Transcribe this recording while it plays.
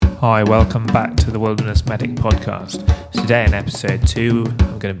Hi, welcome back to the Wilderness Medic podcast. Today in episode 2,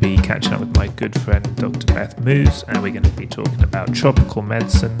 I'm going to be catching up with my good friend Dr. Beth Moos, and we're going to be talking about tropical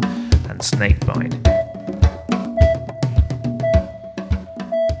medicine and snakebite.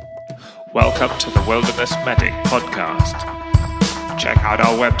 Welcome to the Wilderness Medic podcast. Check out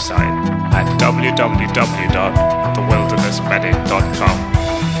our website at www.thewildernessmedic.com.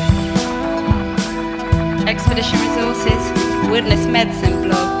 Expedition resources, wilderness medicine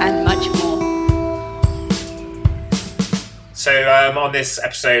blog, and much more. So on this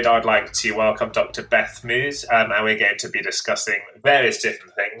episode, I'd like to welcome Dr. Beth Moos, and we're going to be discussing various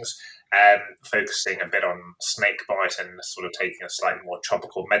different things, focusing a bit on snakebite and sort of taking a slightly more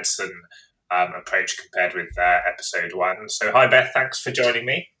tropical medicine approach compared with episode 1. So hi Beth, thanks for joining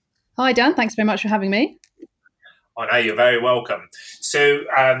me. Hi Dan, thanks very much for having me. Oh no, you're very welcome. So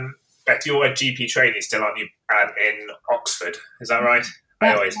Beth, you're a GP trainee still, aren't you, in Oxford? Is that right?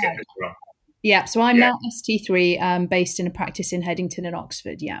 I always get this wrong. Yeah, so I'm now ST3, based in a practice in Headington in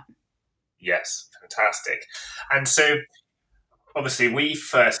Oxford, yeah. Yes, fantastic. And so, obviously, we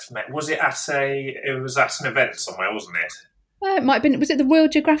first met, was it at an event somewhere, wasn't it? It might have been, was it the Royal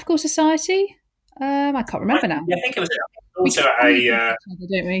Geographical Society? I can't remember now. Yeah, I think it was also at a...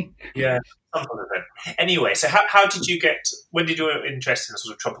 don't we? Yeah, some sort of event. Anyway, so how did you when did your interest in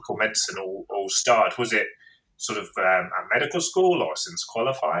sort of tropical medicine all start? Was it sort of at medical school or since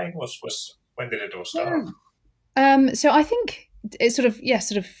qualifying? When did it all start? So I think it sort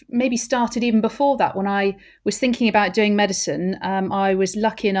of maybe started even before that. When I was thinking about doing medicine, I was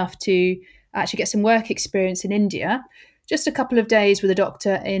lucky enough to actually get some work experience in India. Just a couple of days with a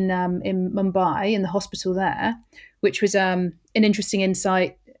doctor in Mumbai, in the hospital there, which was an interesting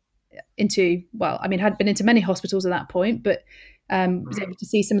insight into, well, I mean, had been into many hospitals at that point, but was able to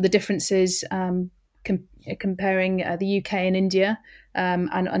see some of the differences comparing the UK and India,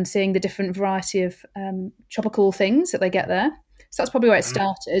 and seeing the different variety of tropical things that they get there. So that's probably where it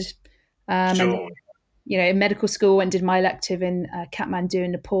started. Sure. And, in medical school, and did my elective in Kathmandu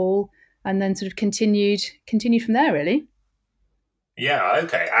in Nepal, and then sort of continued from there, really. Yeah,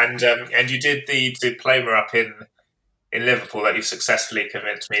 okay. And you did the diploma up in Liverpool that you successfully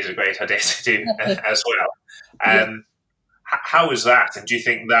convinced me is a great idea to do as well. How was that? And do you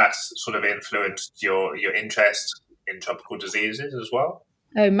think that sort of influenced your interest in tropical diseases as well?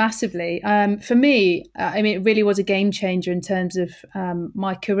 Oh, massively. For me, it really was a game changer in terms of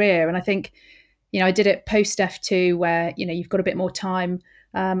my career. And I think, I did it post F2 where, you've got a bit more time.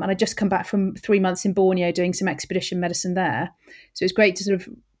 And I'd just come back from 3 months in Borneo doing some expedition medicine there. So it was great to sort of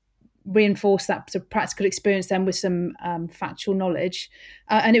reinforce that sort of practical experience then with some factual knowledge.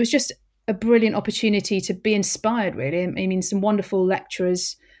 And it was just a brilliant opportunity to be inspired, really. I mean, some wonderful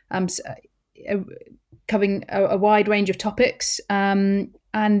lecturers covering a wide range of topics, and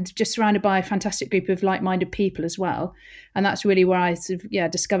just surrounded by a fantastic group of like-minded people as well. And that's really where I sort of,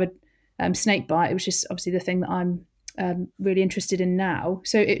 discovered snakebite. It was just obviously the thing that I'm really interested in now.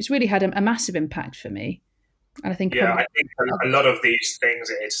 So it's really had a massive impact for me. And I think I think a lot of these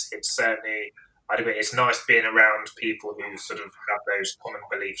things, it's certainly, I agree, it's nice being around people who sort of have those common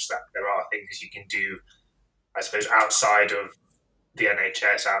beliefs that there are things you can do, I suppose, outside of the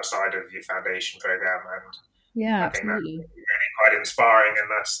NHS, outside of your foundation program, and I think that's really quite inspiring. And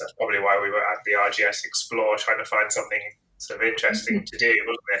that's probably why we were at the RGS Explore, trying to find something sort of interesting to do,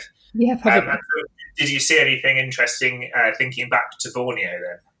 wasn't it? Yeah, probably. Did you see anything interesting thinking back to Borneo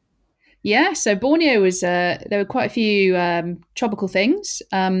then? Yeah, so Borneo was, there were quite a few tropical things.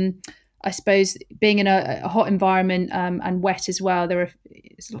 I suppose being in a hot environment and wet as well, there were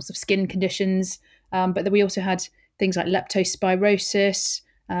lots of skin conditions. But then we also had things like leptospirosis.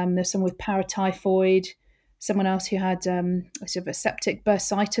 There's someone with paratyphoid, someone else who had sort of a septic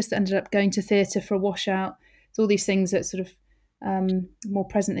bursitis that ended up going to theatre for a washout. So all these things that sort of more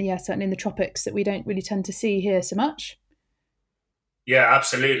presently, certainly in the tropics, that we don't really tend to see here so much. Yeah,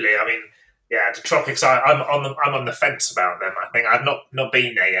 absolutely. I mean, the tropics. I'm on the fence about them. I think I've not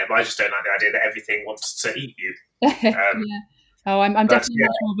been there yet, but I just don't like the idea that everything wants to eat you. Oh, I'm definitely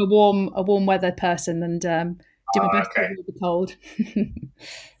much more of a warm weather person, and do my best to avoid the cold.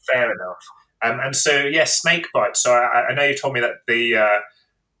 Fair enough. And so snakebite. So I know you told me that the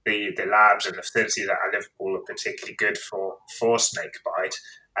labs and the facilities at Liverpool are particularly good for snakebite.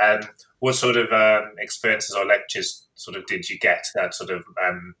 What sort of experiences or lectures sort of did you get that sort of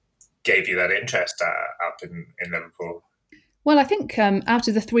gave you that interest up in Liverpool? Well, I think out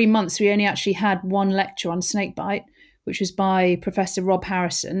of the 3 months, we only actually had one lecture on snakebite, which was by Professor Rob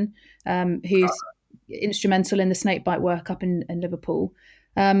Harrison, who's instrumental in the snakebite work up in Liverpool.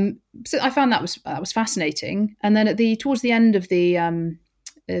 So I found that was fascinating. And then towards the end of the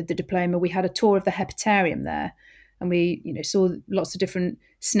the diploma, we had a tour of the hepatarium there, and we saw lots of different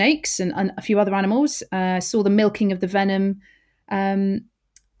snakes and a few other animals. Saw the milking of the venom, and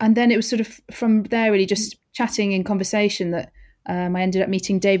then it was sort of from there really just chatting in conversation that I ended up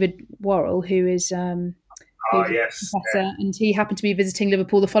meeting David Worrell, who's a Yes. professor, and he happened to be visiting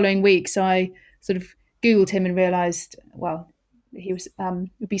Liverpool the following week. So I sort of Googled him and realised, well, he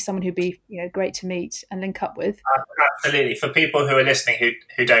would be someone who'd be great to meet and link up with. Absolutely. For people who are listening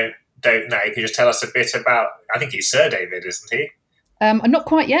who don't know, can you just tell us a bit about? I think he's Sir David, isn't he? I'm not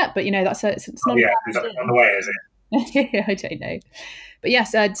quite yet, but it's not. Yeah, he's on the way, is it? I don't know. But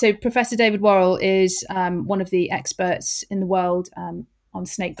yes, so Professor David Worrell is one of the experts in the world on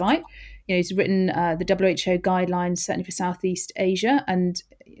snakebite. He's written the WHO guidelines, certainly for Southeast Asia, and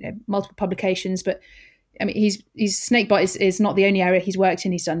multiple publications. But I mean, he's snakebite is not the only area he's worked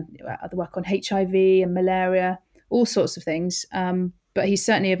in. He's done other work on HIV and malaria, all sorts of things. But he's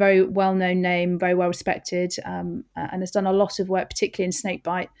certainly a very well-known name, very well-respected, and has done a lot of work, particularly in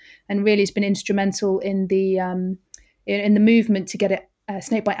snakebite, and really has been instrumental in the movement to get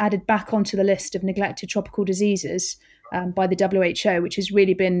snakebite added back onto the list of neglected tropical diseases by the WHO, which has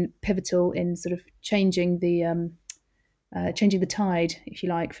really been pivotal in sort of changing the tide, if you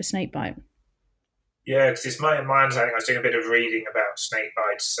like, for snakebite. Yeah, because it's my understanding. I was doing a bit of reading about snake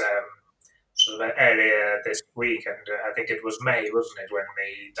bites sort of earlier this week, and I think it was May, wasn't it, when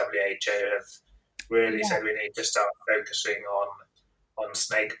the WHO have really said we need to start focusing on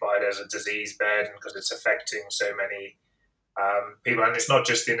snake bite as a disease burden because it's affecting so many people, and it's not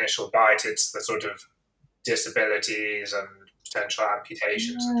just the initial bite; it's the sort of disabilities and potential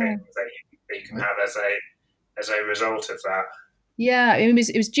amputations and things that you can have as a result of that. Yeah, it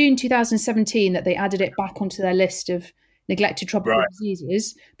was June 2017 that they added it back onto their list of neglected tropical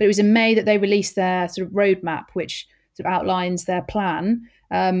diseases. But it was in May that they released their sort of roadmap, which sort of outlines their plan.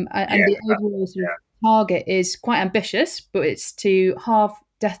 And the overall sort of target is quite ambitious, but it's to halve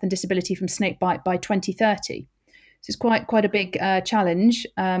death and disability from snakebite by 2030. So it's quite a big challenge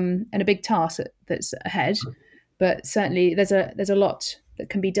and a big task that's ahead. But certainly there's a lot that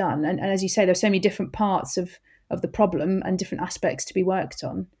can be done. And as you say, there's so many different parts of the problem and different aspects to be worked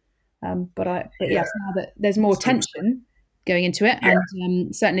on. But yes, now that there's more attention going into it,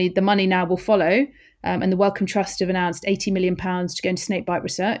 and certainly the money now will follow. And the Wellcome Trust have announced £80 million to go into snakebite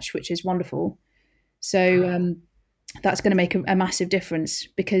research, which is wonderful. So that's going to make a massive difference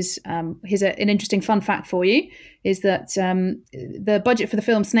because here's an interesting fun fact for you, is that the budget for the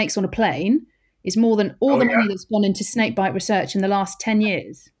film Snakes on a Plane is more than all the money that's gone into snakebite research in the last 10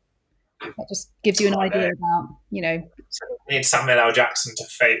 years. That just gives you an idea about, So we need Samuel L. Jackson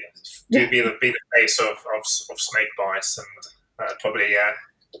to be the face of snake bites, and that'd probably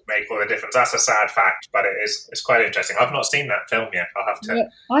make all the difference. That's a sad fact, but it's quite interesting. I've not seen that film yet. I'll have to.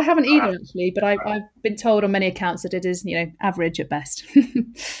 Yeah, I haven't either, actually, but I've been told on many accounts that it is, average at best.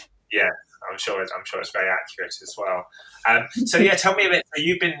 Yeah, I'm sure it's very accurate as well. So yeah, tell me a bit.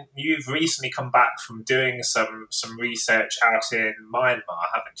 You've recently come back from doing some research out in Myanmar,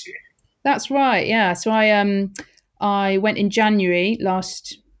 haven't you? That's right. Yeah. So I went in January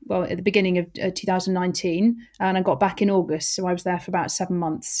at the beginning of 2019, and I got back in August. So I was there for about 7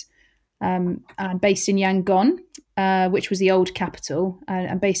 months. And based in Yangon, which was the old capital,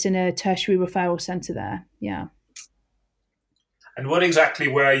 and based in a tertiary referral centre there. Yeah. And what exactly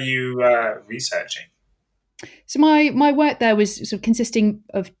were you researching? So my work there was sort of consisting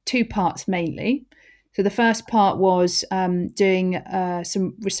of two parts mainly. So the first part was doing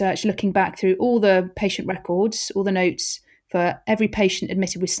some research, looking back through all the patient records, all the notes for every patient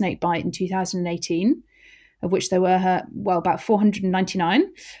admitted with snakebite in 2018, of which there were, about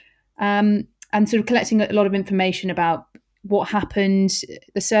 499, and sort of collecting a lot of information about what happened,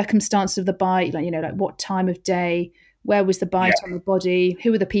 the circumstances of the bite, like what time of day, where was the bite on the body,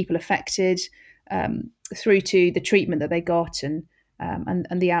 who were the people affected, through to the treatment that they got and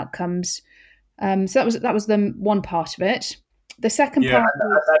the outcomes. So that was the one part of it. The second part.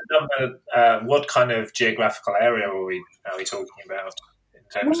 That number, what kind of geographical area are we talking about in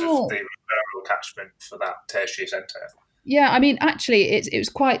terms of the referral catchment for that tertiary centre? Yeah, I mean, actually, it was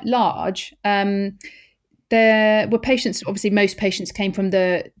quite large. There were patients. Obviously, most patients came from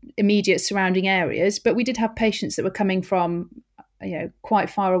the immediate surrounding areas, but we did have patients that were coming from, quite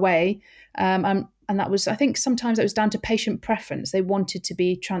far away. And that was, I think, sometimes it was down to patient preference. They wanted to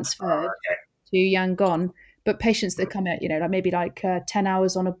be transferred to Yangon, but patients that come at like maybe 10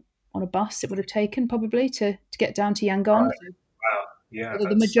 hours on a bus it would have taken probably to get down to Yangon. Right. Wow, yeah.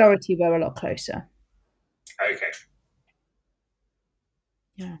 The majority were a lot closer. Okay.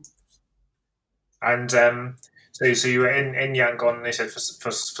 Yeah. And so So you were in Yangon, they said,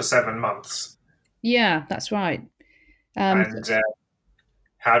 for 7 months. Yeah, that's right. And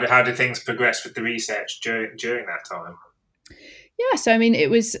how did things progress with the research during that time? Yeah, so I mean, it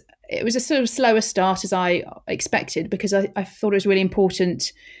was a sort of slower start as I expected because I thought it was really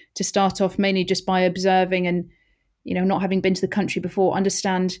important to start off mainly just by observing and not having been to the country before,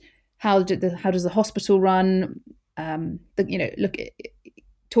 understand how does the hospital run, look,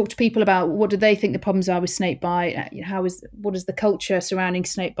 talk to people about what do they think the problems are with snake bite, what is the culture surrounding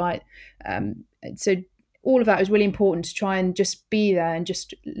snake bite. So all of that was really important to try and just be there and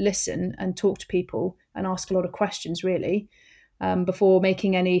just listen and talk to people and ask a lot of questions really before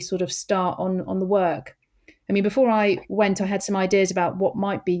making any sort of start on the work. I mean, before I went, I had some ideas about what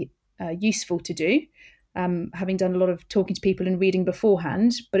might be useful to do, having done a lot of talking to people and reading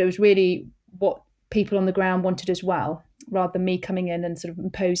beforehand, but it was really what people on the ground wanted as well, rather than me coming in and sort of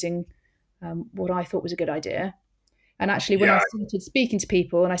imposing what I thought was a good idea. And actually, when I Yeah, started speaking to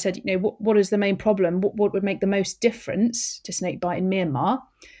people and I said, what is the main problem? What would make the most difference to snakebite in Myanmar?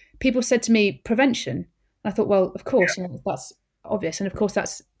 People said to me, prevention. And I thought, well, of course, that's obvious. And of course,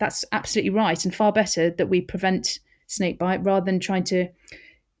 that's absolutely right and far better that we prevent snakebite rather than trying to,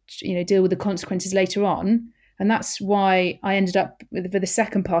 deal with the consequences later on. And that's why I ended up with the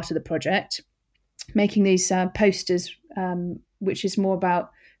second part of the project, making these posters, which is more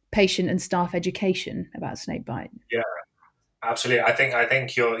about patient and staff education about snakebite. yeah, absolutely. I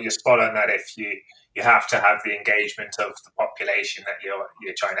think you're spot on that. If you have to have the engagement of the population that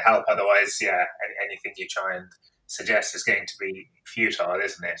you're trying to help. Otherwise, yeah, anything you try and suggest is going to be futile,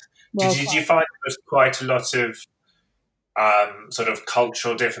 isn't it? Did Well, you, did you find there was quite a lot of sort of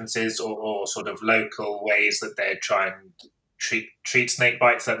cultural differences or sort of local ways that they'd try and treat snake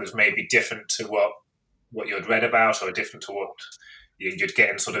bites that was maybe different to what you'd read about, or different to what you'd get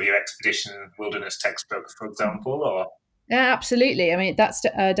in sort of your expedition wilderness textbook, for example? Or yeah, absolutely. I mean, that's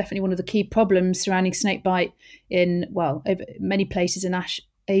definitely one of the key problems surrounding snakebite in, well, over many places in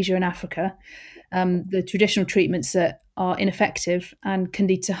Asia and Africa. The traditional treatments that are ineffective and can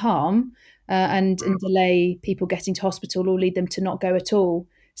lead to harm and delay people getting to hospital or lead them to not go at all.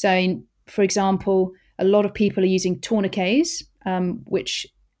 So, for example, a lot of people are using tourniquets, which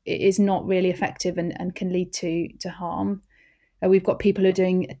is not really effective and can lead to harm. We've got people who are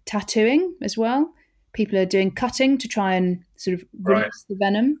doing tattooing as well. People are doing cutting to try and sort of right, release the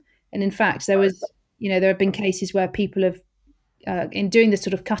venom. And in fact, there have been cases where people have, in doing this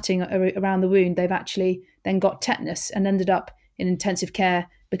sort of cutting around the wound, they've actually then got tetanus and ended up in intensive care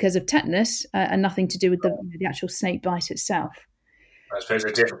because of tetanus and nothing to do with the actual snake bite itself. I suppose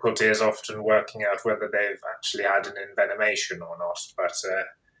the difficulty is often working out whether they've actually had an envenomation or not. But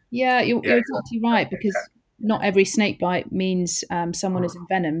Yeah, you're yeah, exactly right because not every snake bite means someone is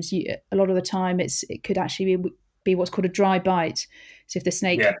envenomed. A lot of the time, it could actually be what's called a dry bite. So if the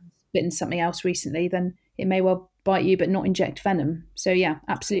snake yeah, has bitten something else recently, then it may well bite you but not inject venom. So yeah,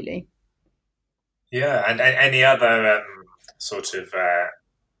 absolutely. yeah. And any other sort of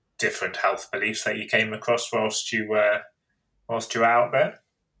different health beliefs that you came across whilst you were out there?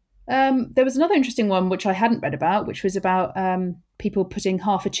 There was another interesting one which I hadn't read about, which was about people putting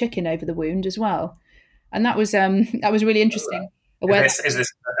half a chicken over the wound as well, and that was that was really interesting. Is Where this is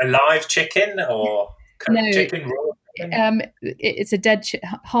this a live chicken or cooked no, chicken, raw chicken? it's a dead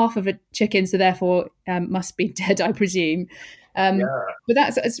half of a chicken, so therefore must be dead, I presume. Yeah,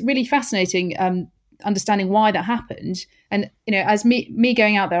 But it's really fascinating understanding why that happened. And as me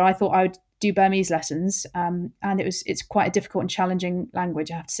going out there, I thought I would do Burmese lessons, and it's quite a difficult and challenging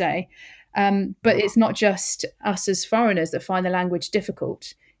language, I have to say. But it's not just us as foreigners that find the language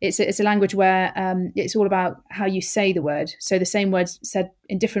difficult. It's a language where it's all about how you say the word. So the same words said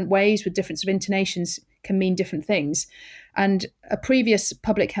in different ways with different sort of intonations can mean different things. And a previous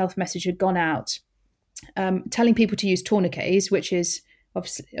public health message had gone out telling people to use tourniquets, which is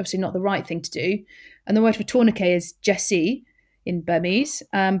obviously not the right thing to do. And the word for tourniquet is jesse in Burmese,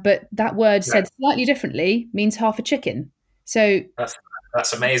 but that word yeah. said slightly differently means half a chicken. So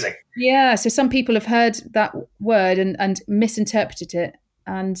That's amazing. yeah, so some people have heard that word and misinterpreted it,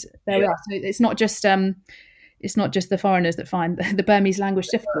 and there we Yeah. are. So it's not just the foreigners that find the Burmese language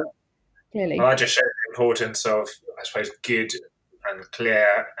difficult. Well, Clearly, that just shows the importance of, I suppose, good and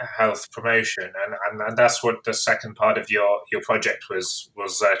clear health promotion, and that's what the second part of your project was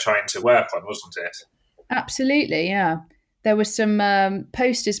trying to work on, wasn't it? absolutely, yeah. There were some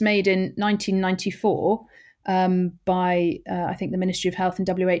posters made in 1994 by I think the Ministry of Health and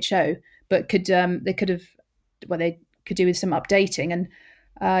WHO, but they could have they could do with some updating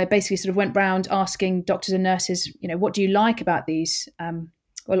and basically sort of went round asking doctors and nurses, what do you like about these?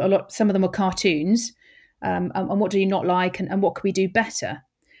 Well, some of them were cartoons, and what do you not like, and what could we do better?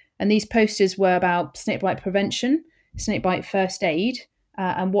 And these posters were about snakebite prevention, snakebite first aid,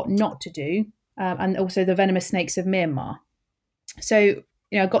 and what not to do, and also the venomous snakes of Myanmar. So,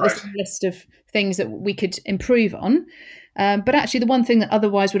 I got this Right. list of things that we could improve on. But actually, the one thing that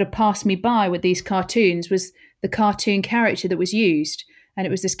otherwise would have passed me by with these cartoons was the cartoon character that was used. And it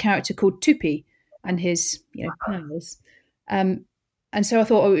was this character called Tupi and his, pals. Um, and so I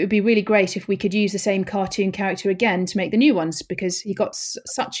thought, it would be really great if we could use the same cartoon character again to make the new ones, because he got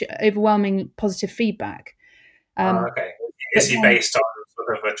such overwhelming positive feedback. Okay. But Is he then, based on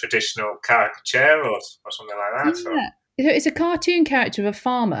sort of a traditional caricature or something like that? Or? yeah, it's a cartoon character of a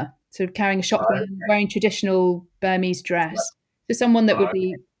farmer, sort of carrying a Right. shotgun, wearing traditional Burmese dress. So someone that would Right.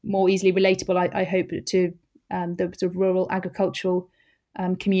 be more easily relatable, I hope, to the sort of rural agricultural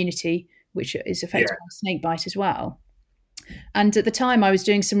community, which is affected Yeah. by snake bite as well. And at the time, I was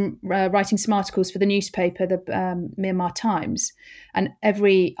doing some writing some articles for the newspaper, the Myanmar Times, and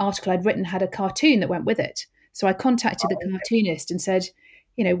every article I'd written had a cartoon that went with it. So I contacted the cartoonist and said,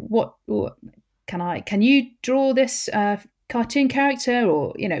 what can you draw this cartoon character,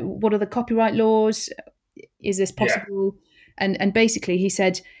 or what are the copyright laws? Is this Yeah. possible? And basically, he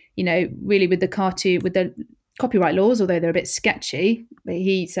said, really with the copyright laws, although they're a bit sketchy,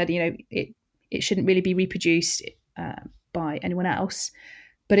 he said, it shouldn't really be reproduced by anyone else.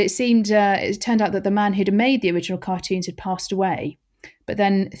 But it turned out that the man who'd made the original cartoons had passed away. But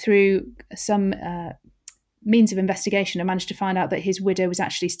then through some means of investigation, I managed to find out that his widow was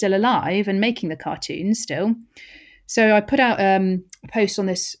actually still alive and making the cartoons still. So I put out a post on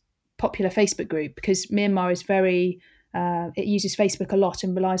this popular Facebook group, because Myanmar is it uses Facebook a lot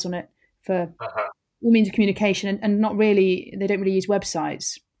and relies on it for Uh-huh. all means of communication, and not really, they don't really use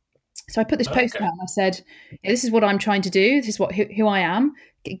websites. So I put this post Okay. out and I said, this is what I'm trying to do. This is who I am.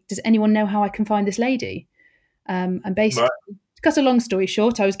 Does anyone know how I can find this lady? And basically, Right. to cut a long story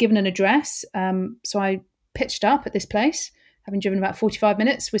short, I was given an address. So I pitched up at this place, having driven about 45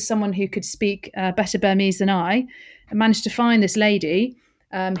 minutes, with someone who could speak better Burmese than I, and managed to find this lady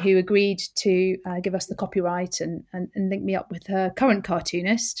who agreed to give us the copyright and link me up with her current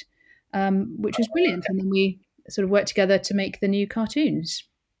cartoonist, which was brilliant. And then we sort of worked together to make the new cartoons.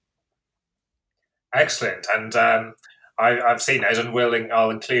 Excellent. And I've seen those, and I'll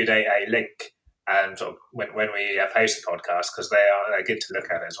include a link sort of when we post the podcast, because they're good to look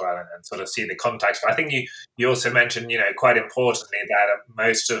at as well, and sort of see the context. But I think you also mentioned, quite importantly, that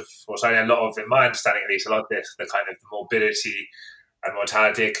most of, or certainly a lot of, in my understanding at least, a lot of the kind of morbidity and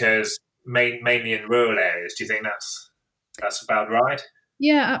mortality occurs mainly in rural areas. Do you think that's about right?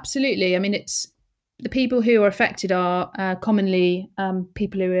 Yeah, absolutely. I mean, it's the people who are affected are commonly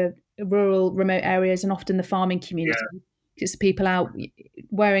people who are rural, remote areas, and often the farming community. Yeah. It's the people out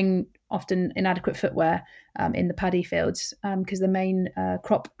wearing often inadequate footwear in the paddy fields, because the main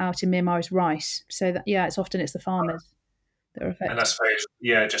crop out in Myanmar is rice. So it's the farmers that are And I affected.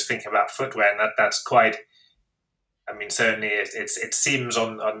 suppose, just thinking about footwear, and that's quite. I mean, certainly it seems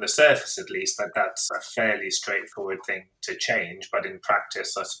on the surface at least that that's a fairly straightforward thing to change, but in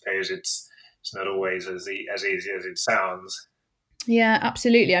practice, I suppose it's not always as easy as it sounds. Yeah,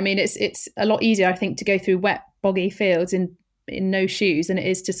 absolutely. I mean, it's a lot easier, I think, to go through wet, boggy fields in no shoes than it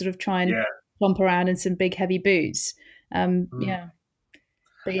is to sort of try and Yeah. plump around in some big, heavy boots. Mm. Yeah,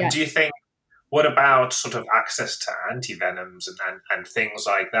 but And yeah, do you think, what about sort of access to antivenoms and things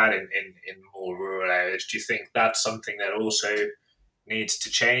like that in more rural areas? Do you think that's something that also needs to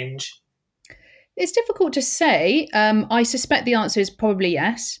change? it's difficult to say. I suspect the answer is probably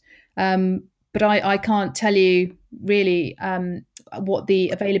yes, but I can't tell you really what the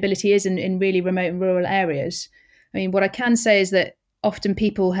availability is in really remote and rural areas. I mean, what I can say is that often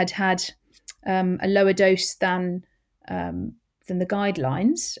people had a lower dose than the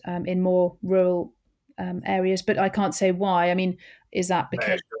guidelines in more rural areas, but I can't say why. I mean, is that No,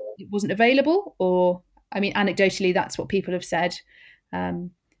 because sure. it wasn't available, or I mean, anecdotally, that's what people have said.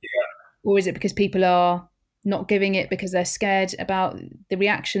 Um, or is it because people are not giving it because they're scared about the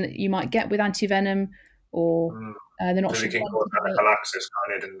reaction that you might get with antivenom, or Mm. they're not Because sure it can when cause to give it? anaphylaxis,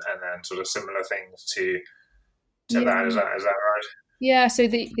 kind of, and sort of similar things to that. Yeah, Is that right? yeah. So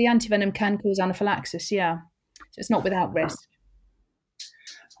the antivenom can cause anaphylaxis. Yeah, so it's not without risk.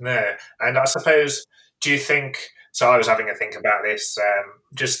 No, and I suppose, do you think? So I was having a think about this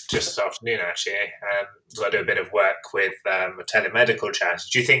just this afternoon actually. So I do a bit of work with telemedical chats.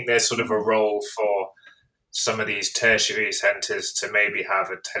 Do you think there's sort of a role for some of these tertiary centres to maybe have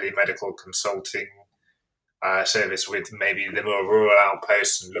a telemedical consulting service with maybe the more rural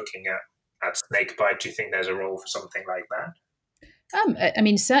outposts and looking at snake bite? Do you think there's a role for something like that? I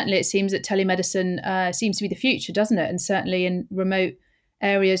mean, certainly it seems that telemedicine seems to be the future, doesn't it? And certainly in remote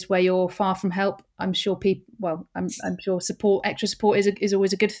areas where you're far from help, I'm sure people. Well, I'm sure extra support is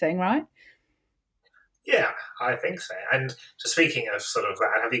always a good thing, right? Yeah, I think so. And so speaking of sort of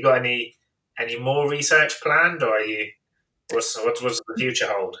that, have you got any more research planned, or are you what's the future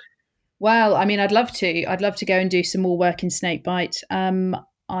hold? Well, I mean, I'd love to. I'd love to go and do some more work in snakebite.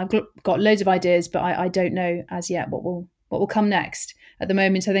 I've got loads of ideas, but I don't know as yet what will come next. At the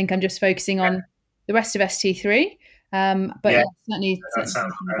moment, I think I'm just focusing on the rest of ST3. But Yeah, yeah, certainly that sounds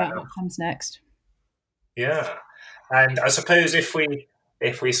thinking fair about what enough. comes next. Yeah, and I suppose if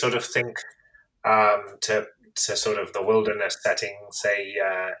we sort of think to sort of the wilderness setting,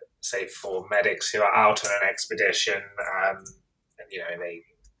 say for medics who are out on an expedition, and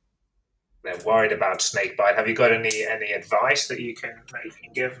they're worried about snake bite. Have you got any advice that you can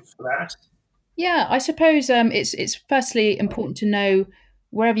give for that? Yeah, I suppose it's firstly important to know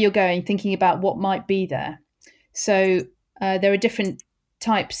wherever you're going, thinking about what might be there. So there are different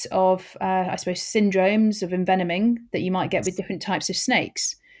types of, I suppose, syndromes of envenoming that you might get with different types of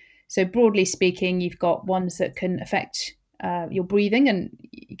snakes. So broadly speaking, you've got ones that can affect your breathing, and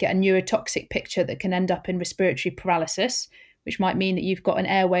you get a neurotoxic picture that can end up in respiratory paralysis, which might mean that you've got an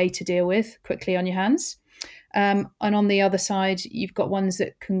airway to deal with quickly on your hands. And on the other side, you've got ones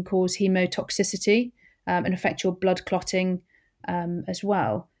that can cause hemotoxicity and affect your blood clotting as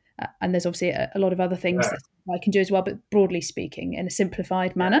well. And there's obviously a lot of other things Yeah, that I can do as well, but broadly speaking, in a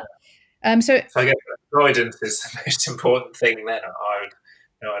simplified yeah. manner. So, So I guess avoidance is the most important thing. Then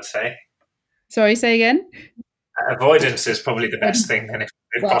I would say sorry, say again. avoidance is probably the best thing. Then, if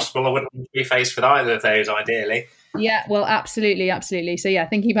Well, possible, I wouldn't want to be faced with either of those. Ideally, yeah, well, absolutely, absolutely. So, yeah,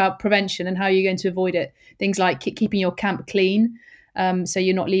 thinking about prevention and how you're going to avoid it. Things like keeping your camp clean, so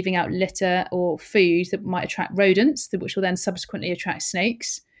you're not leaving out litter or food that might attract rodents, which will then subsequently attract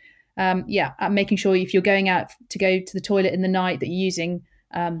snakes. Yeah, making sure if you're going out to go to the toilet in the night that you're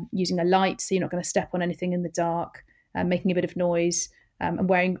using a light, so you're not going to step on anything in the dark, making a bit of noise, and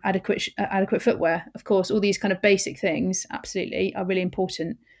wearing adequate footwear. Of course, all these kind of basic things absolutely are really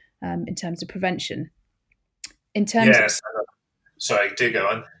important in terms of prevention. In terms of, yes. Sorry, do go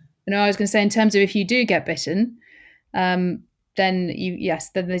on. I was going to say, in terms of if you do get bitten, um, then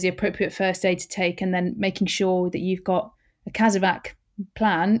then there's the appropriate first aid to take, and then making sure that you've got a CASEVAC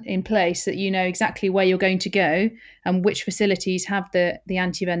plan in place, that you know exactly where you're going to go and which facilities have the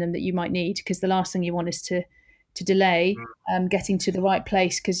antivenom that you might need, because the last thing you want is to delay getting to the right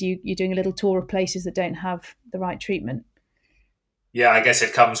place because you're doing a little tour of places that don't have the right treatment. Yeah, I guess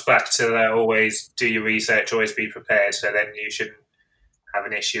it comes back to always do your research, always be prepared. So then you shouldn't have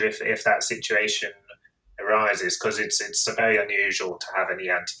an issue if that situation arises, because it's very unusual to have any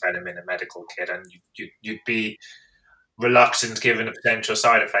antivenom in a medical kit, and you'd be reluctant, given a potential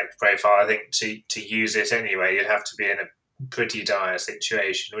side effect profile, I think, to use it anyway. You'd have to be in a pretty dire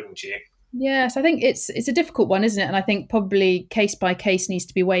situation, wouldn't you? Yes, I think it's a difficult one, isn't it? And I think probably case by case needs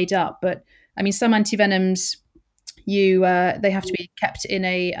to be weighed up. But I mean, some antivenoms they have to be kept in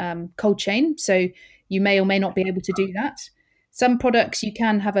a cold chain, so you may or may not be able to do that. Some products you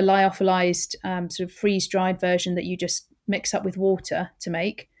can have a lyophilized sort of freeze dried version that you just mix up with water to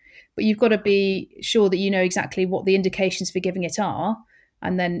make, but you've got to be sure that you know exactly what the indications for giving it are,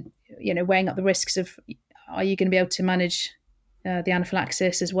 and then weighing up the risks of, are you going to be able to manage the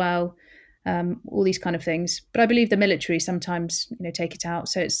anaphylaxis as well, all these kind of things. But I believe the military sometimes take it out,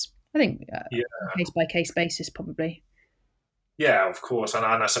 so it's, I think, Yeah, case by case basis probably. yeah, of course. And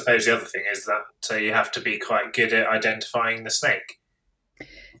I suppose the other thing is that you have to be quite good at identifying the snake.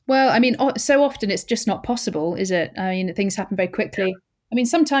 Well, I mean, so often it's just not possible, is it? I mean, things happen very Yeah, quickly. I mean,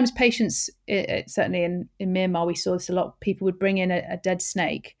 sometimes patients, certainly in Myanmar, we saw this a lot. People would bring in a dead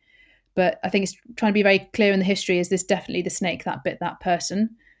snake, but I think it's trying to be very clear in the history: is this definitely the snake that bit that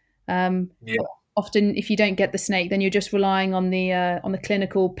person? yeah, Often, if you don't get the snake, then you're just relying on the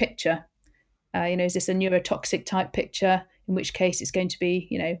clinical picture. Is this a neurotoxic type picture? In which case, it's going to be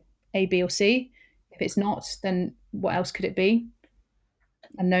A, B, or C. If it's not, then what else could it be?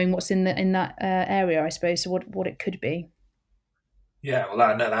 And knowing what's in that area, I suppose, so what it could be. yeah. Well,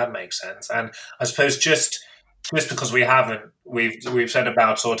 that makes sense. And I suppose just because we haven't, we've said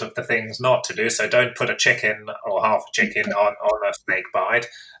about sort of the things not to do. So don't put a chicken or half a chicken on a snake bite,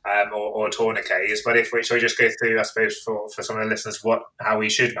 or tourniquets. But if we shall we just go through, I suppose, for some of the listeners, how we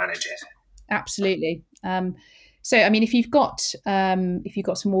should manage it. Absolutely. So, I mean, if you've got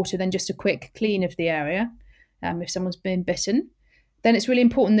some water, then just a quick clean of the area. If someone's been bitten, then it's really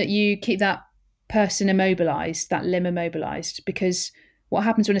important that you keep that person immobilized, that limb immobilized, because what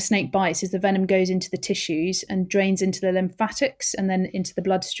happens when a snake bites is the venom goes into the tissues and drains into the lymphatics and then into the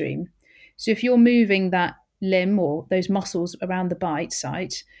bloodstream. So if you're moving that limb or those muscles around the bite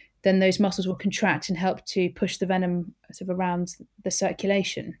site, then those muscles will contract and help to push the venom sort of around the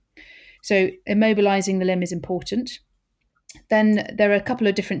circulation. So immobilizing the limb is important. Then there are a couple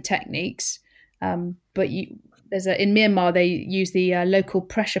of different techniques, but in Myanmar they use the local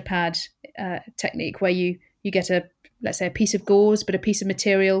pressure pad technique, where you get let's say a piece of gauze, but a piece of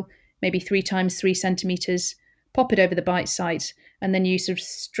material maybe 3 times 3 centimeters, pop it over the bite site, and then you sort of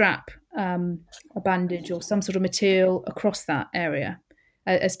strap a bandage or some sort of material across that area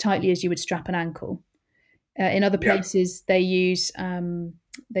as tightly as you would strap an ankle. In other places, they use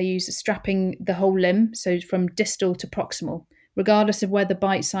strapping the whole limb, so from distal to proximal, regardless of where the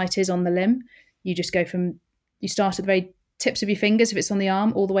bite site is on the limb. You just you start at the very tips of your fingers if it's on the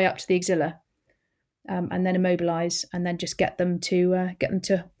arm, all the way up to the axilla, and then immobilize, and then just get them to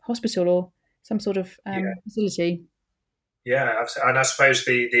hospital or some sort of facility. Yeah, absolutely. And I suppose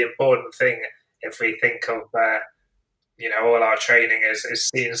the important thing, if we think of all our training is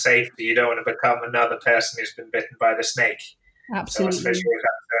seeing safety, you don't want to become another person who's been bitten by the snake. Absolutely. So I suppose you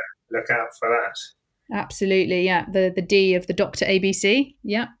have to look out for that. Absolutely, yeah. The D of the Dr. ABC,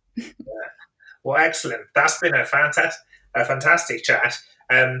 yeah. Well, excellent. That's been a fantastic chat.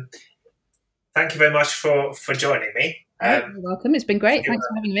 Thank you very much for joining me. You're welcome. It's been great. Thanks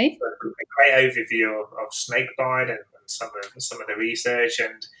for having me. A great overview of snakebite and some of the research,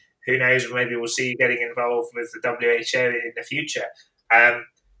 and who knows, maybe we'll see you getting involved with the WHO in the future.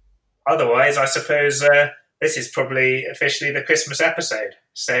 Otherwise, I suppose this is probably officially the Christmas episode.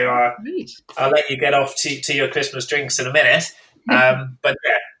 So I'll let you get off to your Christmas drinks in a minute. But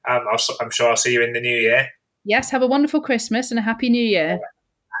I'm sure I'll see you in the new year. Yes, have a wonderful Christmas and a happy new year.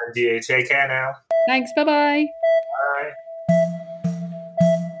 And you take care now. Thanks, bye-bye. Bye.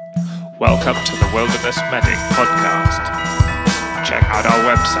 Welcome to the Wilderness Medic podcast. Check out our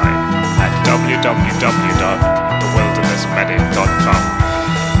website at www.thewildernessmedic.com.